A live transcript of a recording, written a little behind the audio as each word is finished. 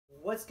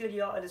What's good,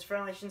 y'all? It is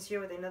Franalations here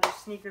with another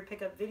sneaker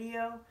pickup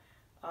video.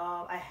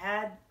 I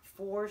had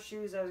 4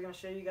 shoes I was going to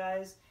show you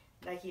guys.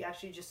 Nike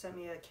actually just sent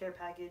me a care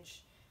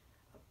package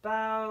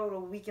about a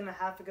week and a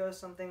half ago,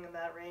 something in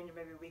that range,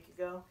 maybe a week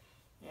ago.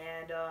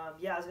 And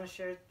yeah, I was going to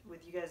share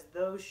with you guys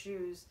those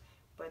shoes.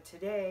 But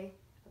today,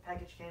 the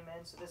package came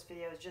in, so this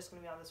video is just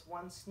going to be on this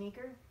one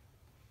sneaker.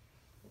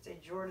 It's a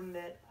Jordan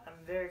that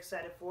I'm very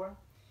excited for.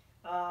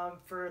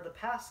 For the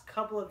past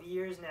couple of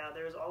years now,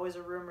 there's always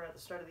a rumor at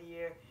the start of the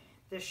year,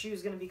 this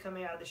shoe's going to be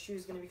coming out, this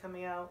shoe's going to be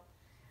coming out.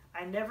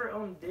 I never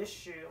owned this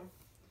shoe.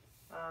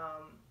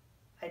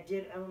 I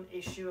did own a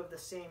shoe of the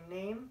same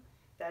name,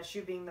 that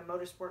shoe being the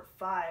Motorsport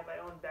 5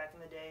 I owned back in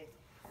the day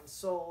and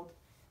sold.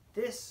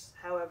 This,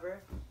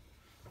 however,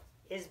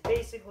 is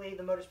basically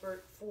the Motorsport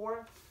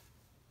 4.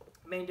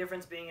 Main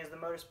difference being is the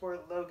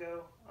Motorsport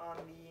logo on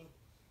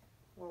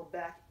the little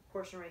back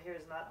portion right here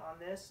is not on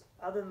this.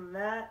 Other than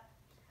that,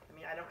 I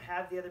mean, I don't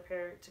have the other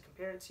pair to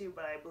compare it to,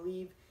 but I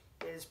believe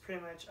it is pretty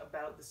much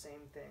about the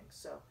same thing.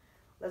 So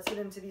let's get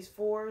into these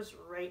 4s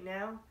right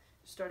now,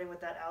 starting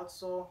with that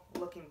outsole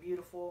looking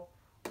beautiful,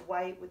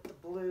 white with the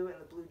blue and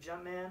the blue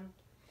Jumpman.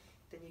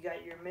 Then you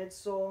got your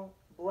midsole,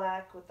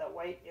 black with that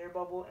white air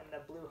bubble and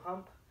that blue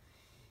hump.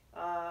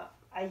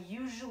 I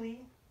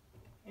usually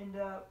end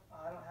up,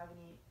 I don't have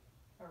any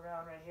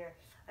around right here.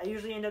 I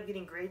usually end up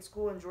getting grade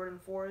school and Jordan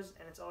 4s,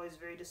 and it's always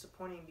very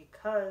disappointing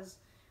because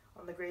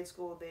on the grade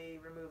school they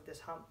removed this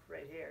hump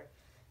right here.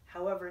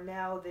 However,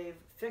 now they've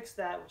fixed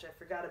that, which I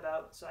forgot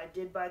about, so I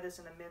did buy this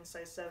in a men's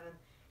size 7.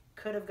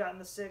 Could have gotten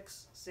the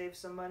 6, saved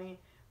some money,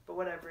 but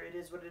whatever, it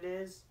is what it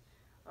is.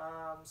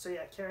 So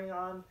yeah, carrying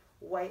on,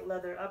 white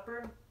leather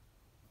upper,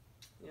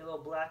 your little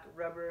black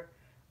rubber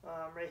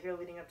right here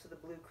leading up to the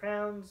blue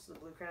crowns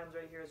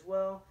right here as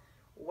well,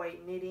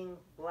 white knitting,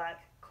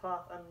 black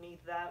cloth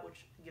underneath that,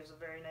 which gives a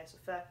very nice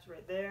effect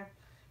right there.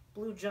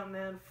 Blue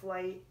Jumpman,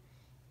 flight,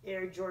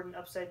 Air Jordan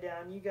upside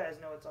down, you guys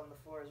know what's on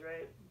the 4s,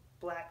 right?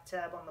 Black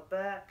tab on the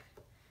back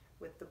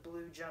with the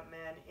blue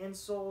Jumpman.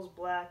 Insoles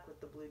black with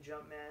the blue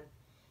Jumpman.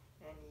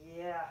 And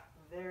yeah,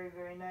 very,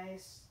 very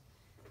nice.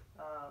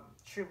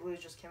 True Blues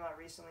just came out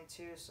recently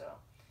too, so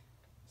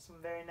some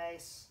very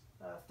nice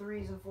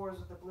 3s and 4s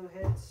with the blue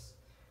hits.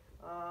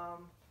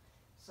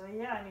 So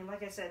yeah, I mean,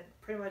 like I said,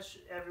 pretty much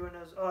everyone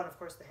knows. Oh, and of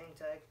course the hang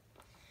tag.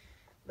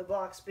 The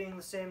box being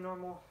the same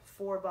normal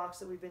 4 box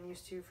that we've been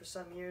used to for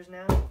some years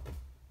now.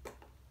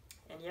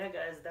 And yeah,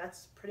 guys,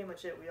 that's pretty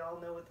much it. We all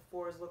know what the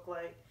 4s look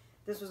like.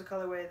 This was a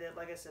colorway that,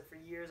 like I said, for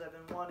years I've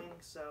been wanting,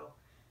 so,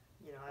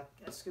 you know,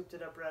 I scooped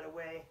it up right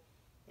away.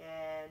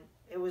 And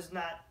it was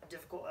not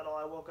difficult at all.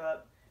 I woke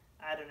up,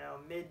 I don't know,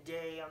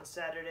 midday on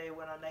Saturday,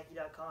 went on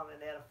Nike.com, and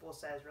they had a full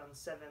size around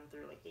 7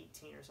 through like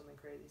 18 or something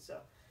crazy.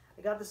 So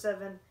I got the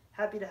 7,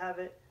 happy to have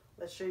it.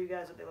 Let's show you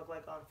guys what they look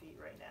like on feet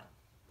right now.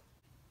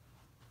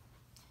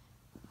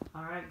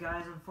 Alright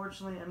guys,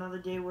 unfortunately another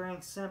day wearing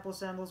sample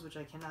sandals, which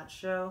I cannot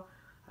show.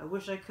 I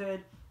wish I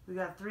could. We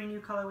got 3 new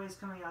colorways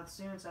coming out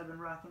soon, so I've been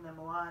rocking them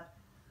a lot.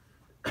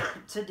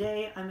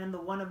 Today I'm in the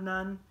one of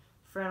none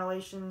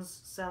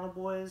Franalations Sandal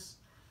Boys.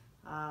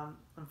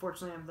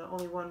 Unfortunately I'm the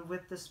only one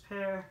with this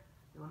pair.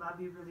 They will not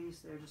be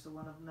released. They're just a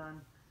one of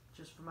none,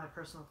 just for my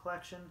personal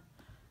collection.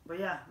 But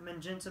yeah,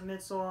 magenta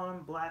midsole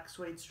on, black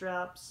suede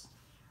straps,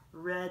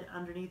 red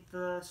underneath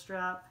the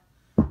strap.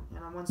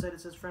 And on one side it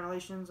says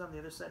Franalations, on the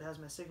other side it has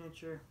my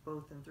signature,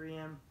 both in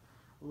 3M.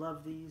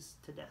 Love these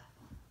to death.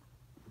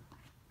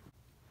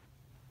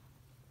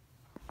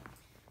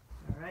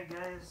 Alright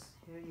guys,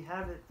 here you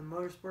have it, the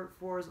Motorsport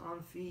 4s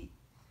on feet.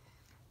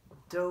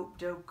 Dope,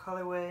 dope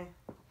colorway.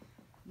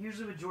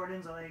 Usually with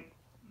Jordans,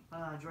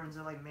 Jordans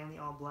are like mainly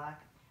all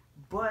black.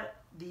 But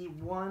the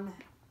one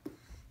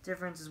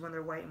difference is when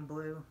they're white and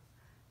blue.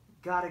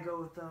 Gotta go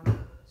with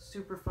them.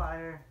 Super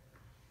fire.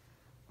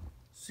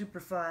 Super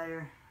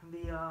fire.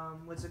 The,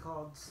 what's it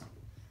called?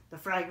 The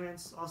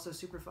fragments, also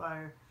super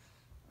fire.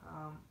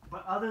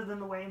 But other than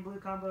the white and blue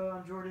combo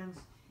on Jordans,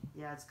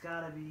 yeah, it's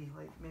gotta be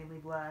like mainly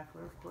black,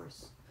 or of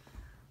course,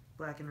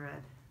 black and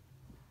red.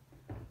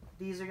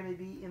 These are gonna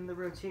be in the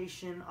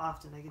rotation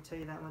often, I can tell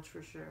you that much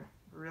for sure.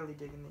 Really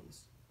digging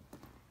these.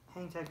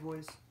 Hang tag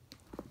boys.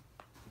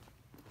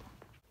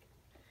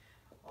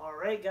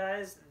 Alright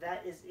guys,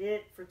 that is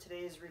it for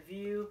today's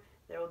review.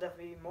 There will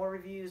definitely be more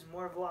reviews,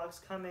 more vlogs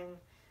coming.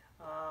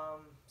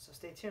 So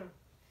stay tuned.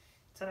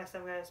 Until next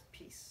time guys,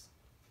 peace.